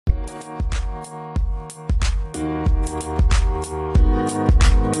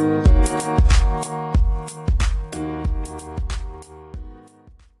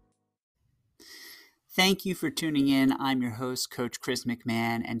Thank you for tuning in. I'm your host, Coach Chris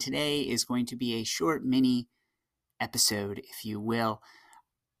McMahon, and today is going to be a short mini episode, if you will.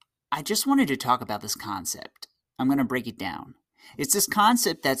 I just wanted to talk about this concept. I'm going to break it down. It's this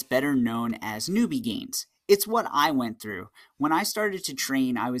concept that's better known as newbie gains. It's what I went through. When I started to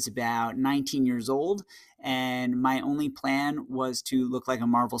train, I was about 19 years old, and my only plan was to look like a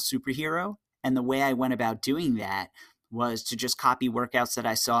Marvel superhero. And the way I went about doing that was to just copy workouts that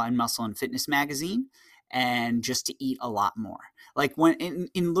I saw in Muscle and Fitness magazine and just to eat a lot more. Like when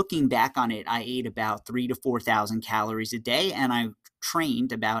in looking back on it, I ate about 3,000 to 4,000 calories a day, and I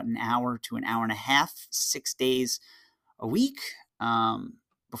trained about an hour to an hour and a half, 6 days a week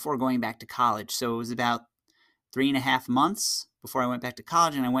before going back to college. So it was about 3.5 months before I went back to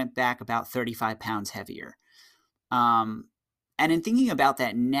college, and I went back about 35 pounds heavier. And in thinking about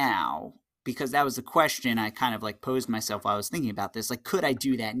that now, because that was the question I kind of like posed myself while I was thinking about this, like, could I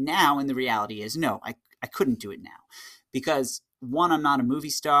do that now? And the reality is no, I couldn't do it now because one, I'm not a movie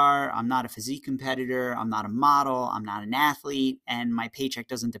star, I'm not a physique competitor, I'm not a model, I'm not an athlete, and my paycheck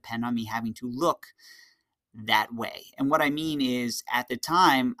doesn't depend on me having to look that way. And what I mean is at the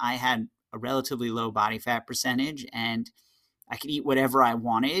time I had a relatively low body fat percentage and I could eat whatever I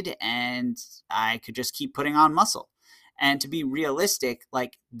wanted and I could just keep putting on muscle. And to be realistic,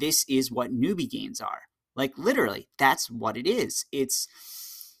 like, this is what newbie gains are. Like, literally, that's what it is. It's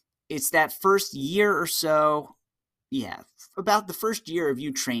that first year or so, about the first year of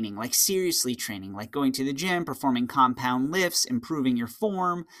you training, like seriously training, like going to the gym, performing compound lifts, improving your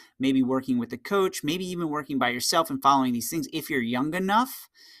form, maybe working with a coach, maybe even working by yourself and following these things. If you're young enough,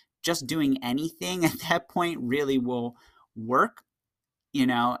 just doing anything at that point really will work. You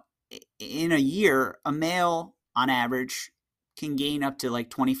know, in a year, a male on average can gain up to like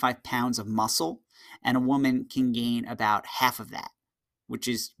 25 pounds of muscle, and a woman can gain about half of that, which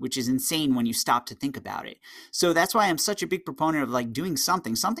is insane when you stop to think about it. So that's why I'm such a big proponent of like doing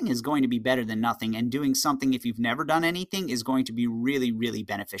something. Something is going to be better than nothing, and doing something, if you've never done anything, is going to be really, really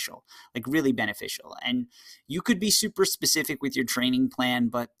beneficial, like really beneficial. And you could be super specific with your training plan,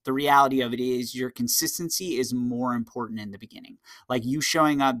 but the reality of it is your consistency is more important in the beginning. Like you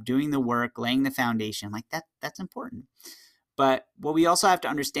showing up, doing the work, laying the foundation, like that's important. But what we also have to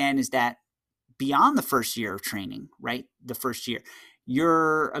understand is that beyond the first year of training, right? The first year,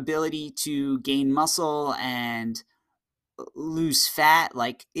 your ability to gain muscle and lose fat,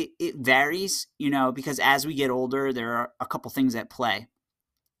 like it varies, because as we get older, there are a couple things at play.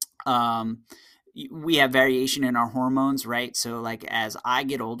 We have variation in our hormones, right? So like as I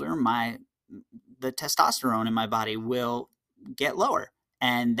get older, the testosterone in my body will get lower.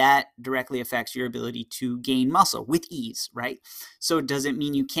 And that directly affects your ability to gain muscle with ease, right? So does it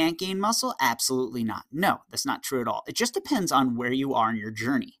mean you can't gain muscle? Absolutely not. No, that's not true at all. It just depends on where you are in your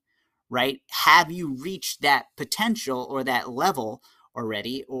journey, right? Have you reached that potential or that level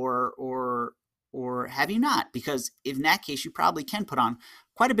already, or have you not? Because in that case, you probably can put on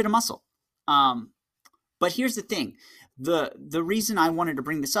quite a bit of muscle. But here's the thing. The reason I wanted to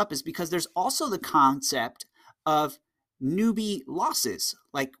bring this up is because there's also the concept of newbie losses.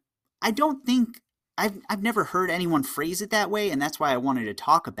 Like, I don't think I've never heard anyone phrase it that way, and that's why I wanted to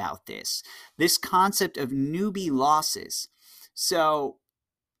talk about this concept of newbie losses. So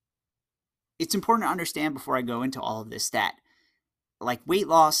it's important to understand before I go into all of this that like weight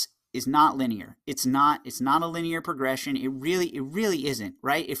loss is not linear. It's not a linear progression. It really isn't,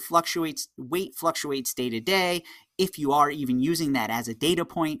 right? It fluctuates. Weight fluctuates day to day. If you are even using that as a data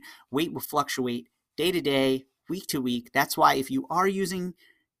point, weight will fluctuate day to day, week to week. That's why if you are using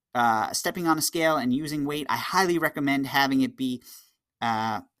stepping on a scale and using weight, I highly recommend having it be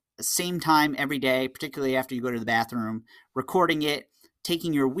the same time every day, particularly after you go to the bathroom, recording it,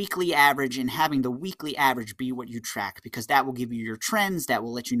 taking your weekly average and having the weekly average be what you track, because that will give you your trends. That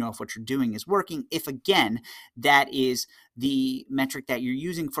will let you know if what you're doing is working. If, again, that is the metric that you're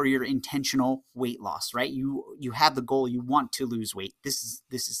using for your intentional weight loss, right? You have the goal, you want to lose weight. This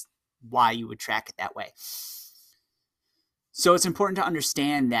is why you would track it that way. So it's important to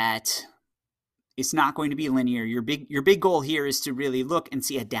understand that it's not going to be linear. Your big goal here is to really look and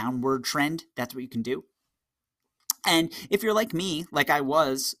see a downward trend. That's what you can do. And if you're like me, like I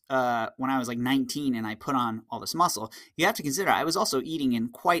was when I was like 19 and I put on all this muscle, you have to consider I was also eating in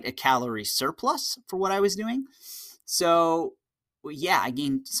quite a calorie surplus for what I was doing. So yeah, I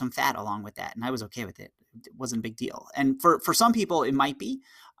gained some fat along with that, and I was okay with it. It wasn't a big deal. And for some people, it might be.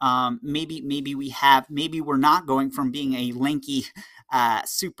 Maybe we're not going from being a lanky,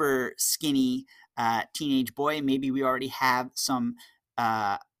 super skinny teenage boy. Maybe we already have some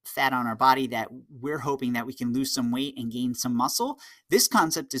fat on our body that we're hoping that we can lose some weight and gain some muscle. This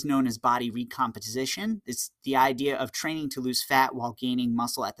concept is known as body recomposition. It's the idea of training to lose fat while gaining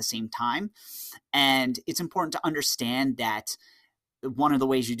muscle at the same time. And it's important to understand that one of the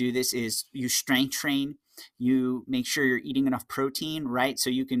ways you do this is you strength train. You make sure you're eating enough protein, right? So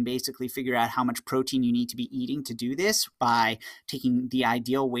you can basically figure out how much protein you need to be eating to do this by taking the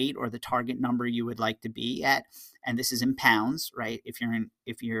ideal weight or the target number you would like to be at. And this is in pounds, right? If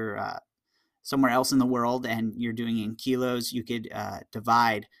you're somewhere else in the world and you're doing in kilos, you could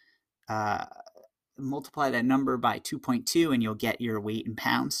multiply that number by 2.2 and you'll get your weight in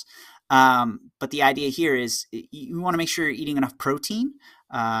pounds. But the idea here is you want to make sure you're eating enough protein.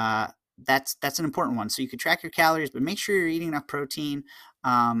 That's an important one. So you could track your calories, but make sure you're eating enough protein.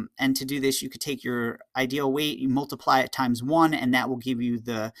 And to do this, you could take your ideal weight, you multiply it times 1, and that will give you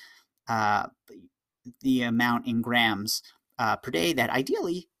the amount in grams per day that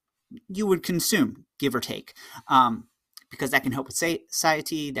ideally you would consume, give or take, because that can help with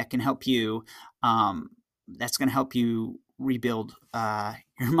satiety. That can help you. That's going to help you rebuild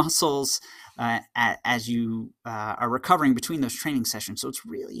your muscles as you are recovering between those training sessions. So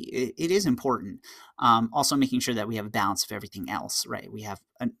it is important. Also making sure that we have a balance of everything else, right? We have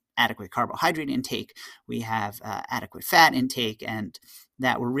an adequate carbohydrate intake, we have adequate fat intake, and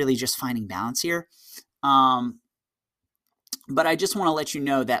that we're really just finding balance here. But I just want to let you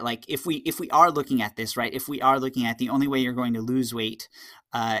know that, like, if we are looking at this, right, if we are looking at the only way you're going to lose weight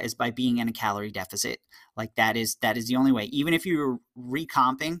is by being in a calorie deficit, like that is the only way. Even if you're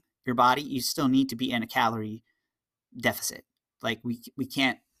recomping your body, you still need to be in a calorie deficit. Like we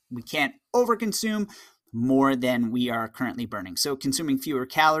can't overconsume more than we are currently burning. So consuming fewer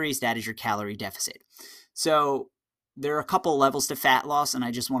calories, that is your calorie deficit. So there are a couple levels to fat loss, and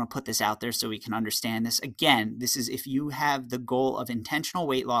I just want to put this out there so we can understand this. Again, this is if you have the goal of intentional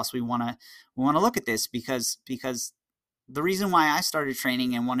weight loss, we want to look at this because the reason why I started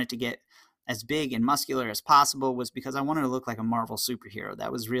training and wanted to get as big and muscular as possible was because I wanted to look like a Marvel superhero.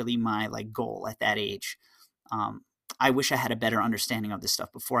 That was really my goal at that age. I wish I had a better understanding of this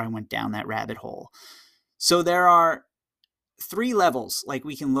stuff before I went down that rabbit hole. So there are 3 levels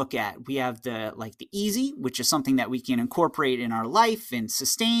we can look at. We have the easy, which is something that we can incorporate in our life and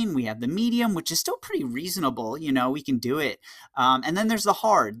sustain. We have the medium, which is still pretty reasonable. We can do it. And then there's the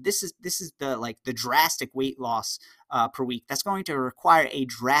hard. This is the drastic weight loss per week. That's going to require a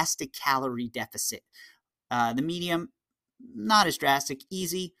drastic calorie deficit. The medium, not as drastic.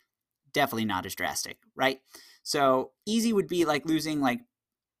 Easy, definitely not as drastic, right? So easy would be losing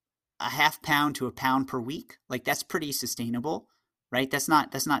a half pound to a pound per week. That's pretty sustainable, right? That's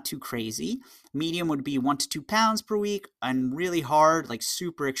not too crazy. Medium would be 1 to 2 pounds per week, and really hard,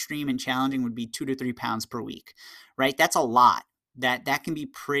 super extreme and challenging, would be 2 to 3 pounds per week, right? That's a lot. That can be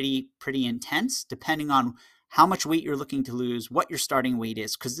pretty intense depending on how much weight you're looking to lose, what your starting weight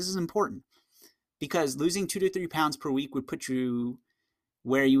is, because this is important. Because losing 2 to 3 pounds per week would put you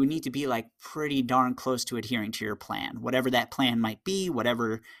where you would need to be pretty darn close to adhering to your plan, whatever that plan might be,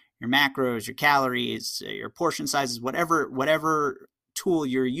 whatever your macros, your calories, your portion sizes, whatever tool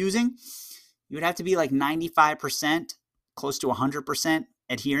you're using, you would have to be 95%, close to 100%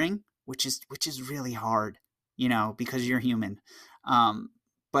 adhering, which is really hard, because you're human.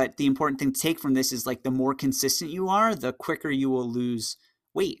 But the important thing to take from this is the more consistent you are, the quicker you will lose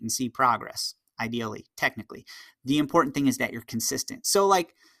weight and see progress, ideally, technically. The important thing is that you're consistent. So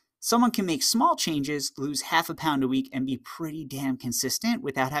someone can make small changes, lose half a pound a week, and be pretty damn consistent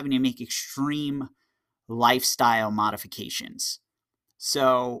without having to make extreme lifestyle modifications.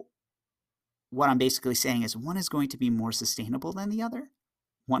 So what I'm basically saying is one is going to be more sustainable than the other.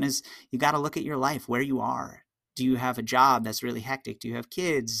 One is you got to look at your life, where you are. Do you have a job that's really hectic? Do you have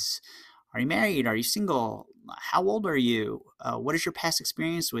kids? Are you married? Are you single? How old are you? What is your past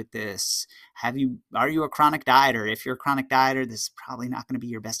experience with this? Are you a chronic dieter? If you're a chronic dieter, this is probably not going to be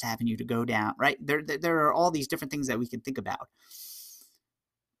your best avenue to go down, right? There are all these different things that we can think about.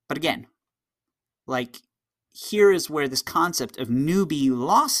 But again, here is where this concept of newbie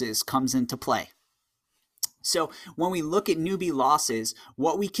losses comes into play. So when we look at newbie losses,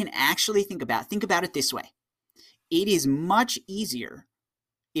 what we can actually think about it this way. It is much easier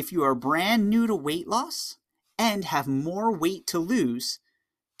if you are brand new to weight loss and have more weight to lose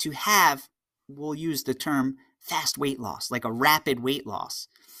to have, we'll use the term fast weight loss, a rapid weight loss.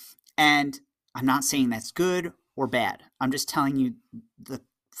 And I'm not saying that's good or bad. I'm just telling you the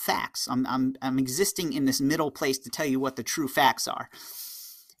facts. I'm existing in this middle place to tell you what the true facts are.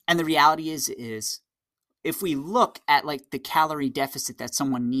 And the reality is if we look at the calorie deficit that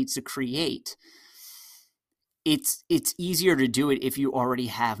someone needs to create, it's easier to do it if you already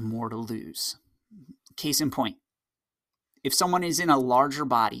have more to lose. Case in point, if someone is in a larger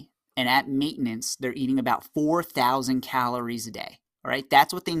body and at maintenance, they're eating about 4,000 calories a day, all right?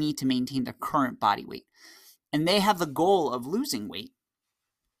 That's what they need to maintain their current body weight. And they have the goal of losing weight.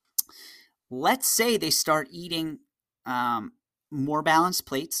 Let's say they start eating more balanced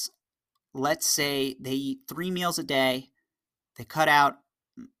plates. Let's say they eat 3 meals a day. They cut out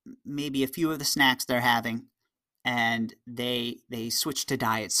maybe a few of the snacks they're having, and they switch to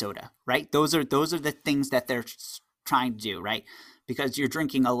diet soda, right? Those are the things that they're trying to do, right? Because you're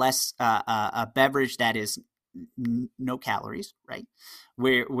drinking a beverage that is no calories, right?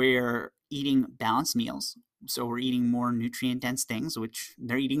 We're eating balanced meals, so we're eating more nutrient dense things, which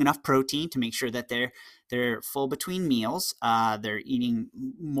they're eating enough protein to make sure that they're full between meals. They're eating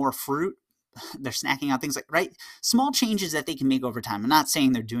more fruit. They're snacking on things like, right? Small changes that they can make over time. I'm not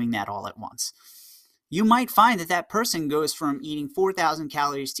saying they're doing that all at once. You might find that person goes from eating 4,000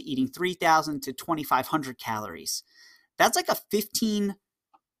 calories to eating 3,000 to 2,500 calories. That's like a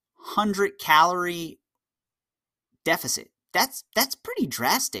 1,500 calorie deficit. That's pretty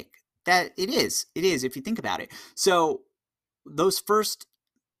drastic. That it is if you think about it. So those first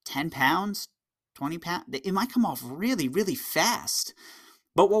 10 pounds, 20 pounds, it might come off really, really fast.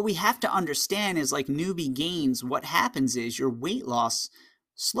 But what we have to understand is, like newbie gains, what happens is your weight loss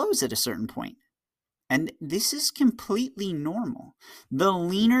slows at a certain point. And this is completely normal. The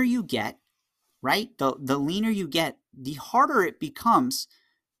leaner you get, right? The leaner you get, the harder it becomes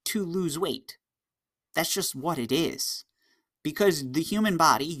to lose weight. That's just what it is. Because the human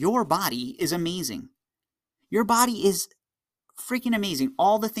body, your body, is amazing. Your body is freaking amazing.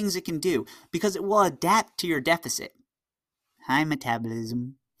 All the things it can do, because it will adapt to your deficit. Hi,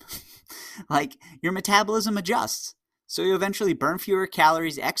 metabolism. Like, your metabolism adjusts. So you eventually burn fewer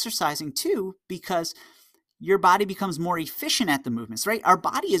calories exercising too, because your body becomes more efficient at the movements, right? Our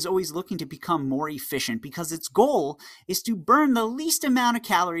body is always looking to become more efficient because its goal is to burn the least amount of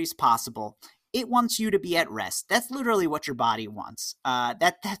calories possible. It wants you to be at rest. That's literally what your body wants.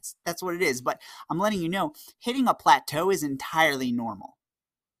 That's what it is. But I'm letting you know, hitting a plateau is entirely normal,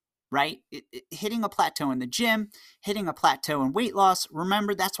 right? Hitting a plateau in the gym, hitting a plateau in weight loss.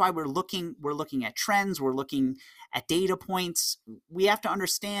 Remember, that's why we're looking at trends. We're looking at data points. We have to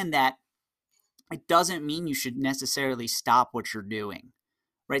understand that it doesn't mean you should necessarily stop what you're doing,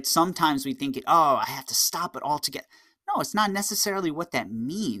 right? Sometimes we think, I have to stop it altogether. No, it's not necessarily what that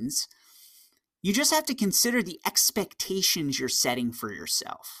means. You just have to consider the expectations you're setting for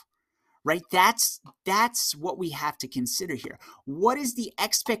yourself, right? That's what we have to consider here. What is the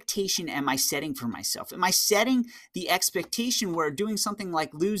expectation am I setting for myself? Am I setting the expectation where doing something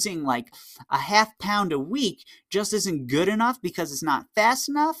like losing like a half pound a week just isn't good enough because it's not fast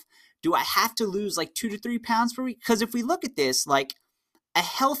enough? Do I have to lose like 2 to 3 pounds per week? Because if we look at this, like a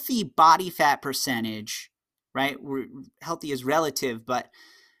healthy body fat percentage, right? Healthy is relative, but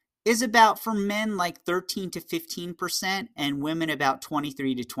is about, for men, like 13 to 15%, and women about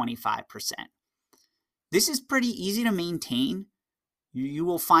 23 to 25%. This is pretty easy to maintain. You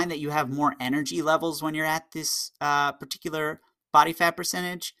will find that you have more energy levels when you're at this particular body fat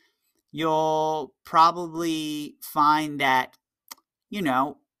percentage. You'll probably find that, you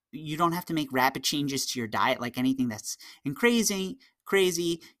don't have to make rapid changes to your diet, like anything that's crazy.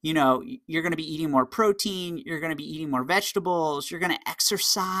 You're going to be eating more protein. You're going to be eating more vegetables. You're going to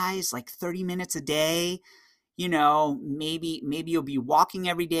exercise like 30 minutes a day. Maybe you'll be walking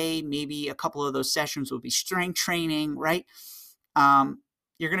every day. Maybe a couple of those sessions will be strength training, right?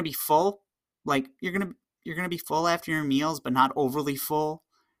 You're going to be full. Like you're going to be full after your meals, but not overly full,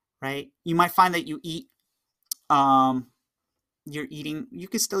 right? You might find that you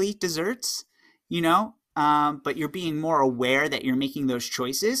could still eat desserts, but you're being more aware that you're making those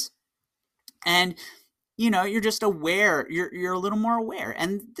choices. And, you're just aware, you're a little more aware.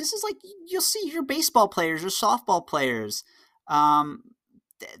 And this is like, you'll see your baseball players or softball players.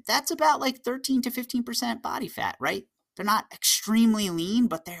 That's about like 13 to 15% body fat, right? They're not extremely lean,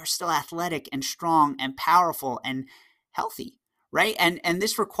 but they're still athletic and strong and powerful and healthy, right? And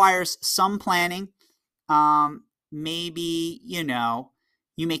this requires some planning. Maybe,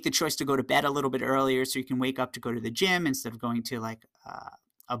 you make the choice to go to bed a little bit earlier so you can wake up to go to the gym instead of going to like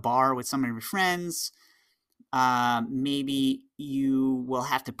a bar with some of your friends. Maybe you will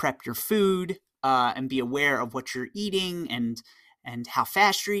have to prep your food and be aware of what you're eating and how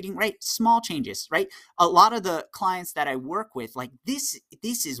fast you're eating, right? Small changes, right? A lot of the clients that I work with, like this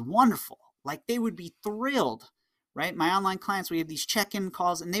is wonderful. Like they would be thrilled, right? My online clients, we have these check-in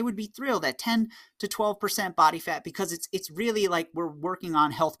calls and they would be thrilled at 10 to 12% body fat because it's really like we're working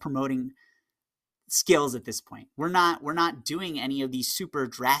on health promoting skills at this point. We're not doing any of these super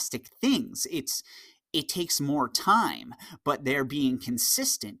drastic things. It takes more time, but they're being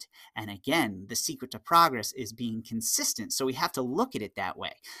consistent. And again, the secret to progress is being consistent. So we have to look at it that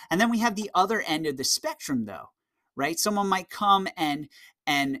way. And then we have the other end of the spectrum though, right? Someone might come and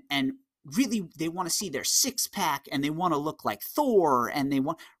really they want to see their six pack and they want to look like Thor and they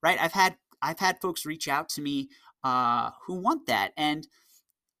want, right? I've had folks reach out to me who want that. And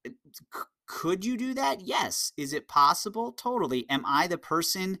could you do that? Yes. Is it possible? Totally. Am I the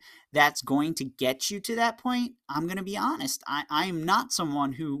person that's going to get you to that point? I'm going to be honest. I'm not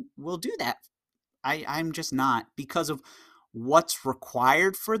someone who will do that. I'm just not, because of what's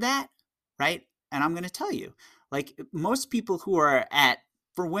required for that, right? And I'm going to tell you, like most people who are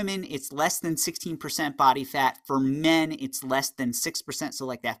for women, it's less than 16% body fat. For men, it's less than 6%. So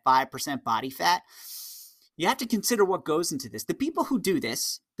like that 5% body fat. You have to consider what goes into this. The people who do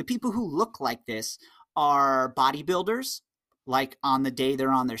this, the people who look like this are bodybuilders, like on the day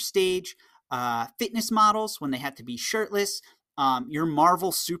they're on their stage, fitness models when they have to be shirtless, your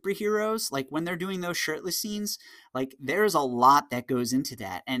Marvel superheroes, like when they're doing those shirtless scenes, like there's a lot that goes into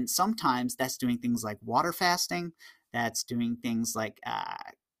that. And sometimes that's doing things like water fasting, that's doing things like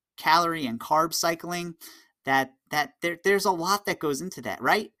calorie and carb cycling, there's a lot that goes into that,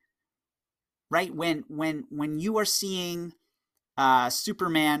 right? Right? When you are seeing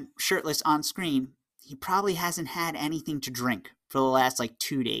Superman shirtless on screen, he probably hasn't had anything to drink for the last like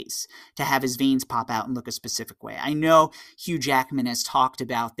 2 days to have his veins pop out and look a specific way. I know Hugh Jackman has talked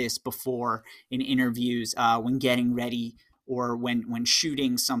about this before in interviews when getting ready or when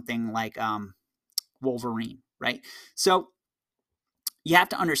shooting something like Wolverine, right? So you have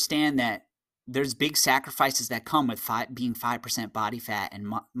to understand that there's big sacrifices that come with being 5% body fat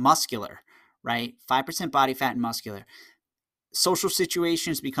and muscular, right? 5% body fat and muscular. Social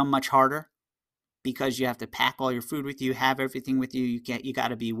situations become much harder because you have to pack all your food with you, have everything with you. You got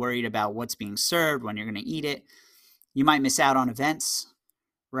to be worried about what's being served, when you're going to eat it. You might miss out on events,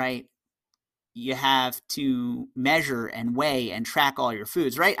 right? You have to measure and weigh and track all your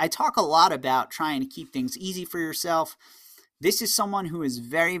foods, right? I talk a lot about trying to keep things easy for yourself. This is someone who is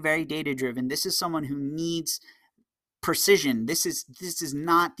very, very data driven. This is someone who needs precision. This is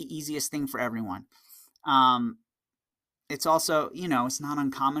not the easiest thing for everyone. It's also, it's not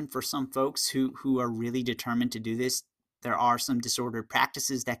uncommon for some folks who are really determined to do this. There are some disordered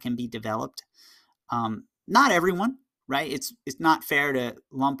practices that can be developed. Not everyone, right? It's not fair to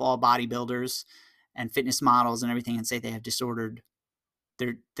lump all bodybuilders and fitness models and everything and say they have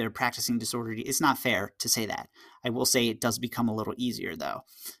they're practicing disordered. It's not fair to say that. I will say it does become a little easier though.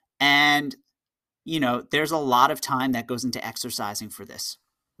 And, there's a lot of time that goes into exercising for this,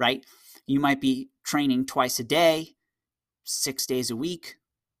 right? You might be training twice a day, 6 days a week.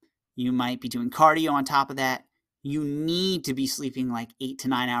 You might be doing cardio on top of that. You need to be sleeping like 8 to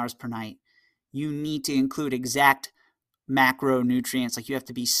 9 hours per night. You need to include exact macronutrients. Like you have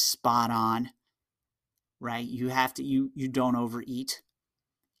to be spot on, right? You have to, you don't overeat.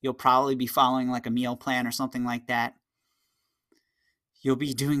 You'll probably be following like a meal plan or something like that. You'll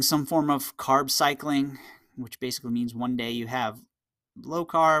be doing some form of carb cycling, which basically means one day you have low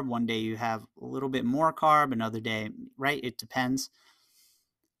carb, one day you have a little bit more carb, another day, right? It depends.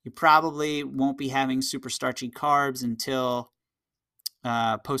 You probably won't be having super starchy carbs until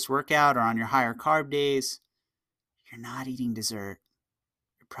post-workout or on your higher carb days. You're not eating dessert.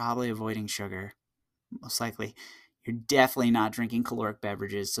 You're probably avoiding sugar, most likely. You're definitely not drinking caloric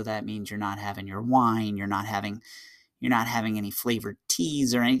beverages, so that means you're not having your wine, you're not having any flavored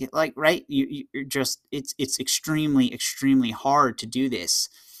teas or anything, like, right? You're just, it's extremely, extremely hard to do this.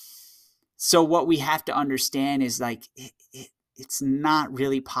 So what we have to understand is like, it's not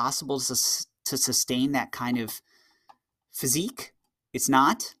really possible to sustain that kind of physique. It's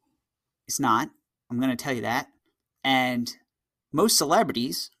not. I'm going to tell you that. And most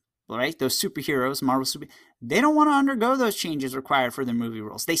celebrities, right, those superheroes, Marvel super, they don't want to undergo those changes required for their movie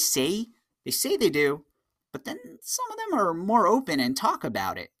roles. They say they do, but then some of them are more open and talk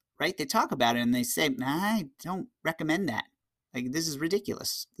about it, right? They talk about it and they say, I don't recommend that. Like, this is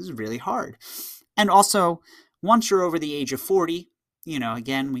ridiculous. This is really hard. And also, once you're over the age of 40,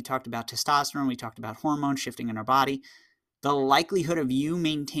 again, we talked about testosterone, we talked about hormone shifting in our body, the likelihood of you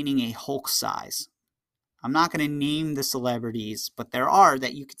maintaining a Hulk size. I'm not going to name the celebrities, but there are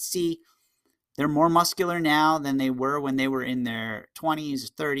that you could see. They're more muscular now than they were when they were in their 20s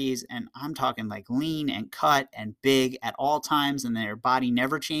or 30s, and I'm talking like lean and cut and big at all times, and their body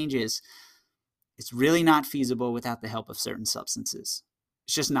never changes. It's really not feasible without the help of certain substances.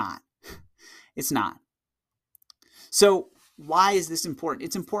 It's just not. It's not. So why is this important?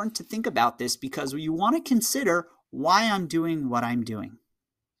 It's important to think about this because you want to consider why I'm doing what I'm doing.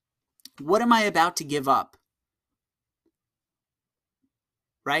 What am I about to give up?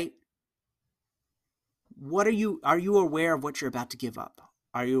 Right? Are you aware of what you're about to give up?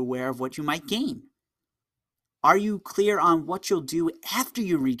 Are you aware of what you might gain? Are you clear on what you'll do after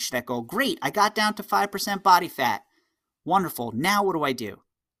you reach that goal? Great, I got down to 5% body fat. Wonderful. Now what do I do?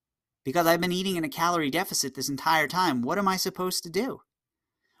 Because I've been eating in a calorie deficit this entire time. What am I supposed to do?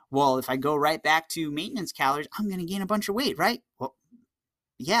 Well, if I go right back to maintenance calories, I'm going to gain a bunch of weight, right? Well,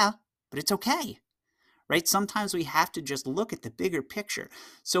 yeah, but it's okay, right? Sometimes we have to just look at the bigger picture.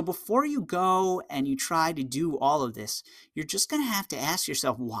 So before you go and you try to do all of this, you're just going to have to ask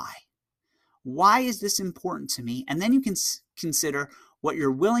yourself why. Why is this important to me? And then you can consider what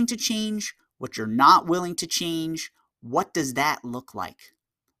you're willing to change, what you're not willing to change. What does that look like?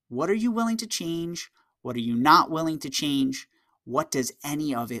 What are you willing to change? What are you not willing to change? What does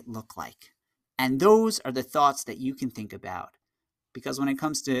any of it look like? And those are the thoughts that you can think about. Because when it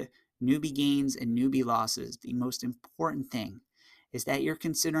comes to newbie gains and newbie losses, the most important thing is that you're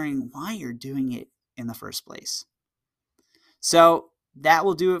considering why you're doing it in the first place. So that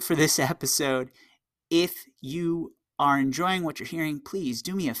will do it for this episode. If you are enjoying what you're hearing, please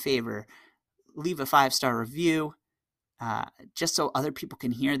do me a favor. Leave a 5-star review. Just so other people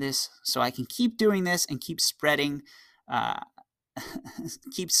can hear this, so I can keep doing this and keep spreading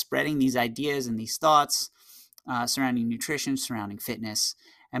these ideas and these thoughts surrounding nutrition, surrounding fitness,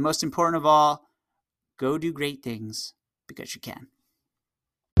 and most important of all, go do great things because you can.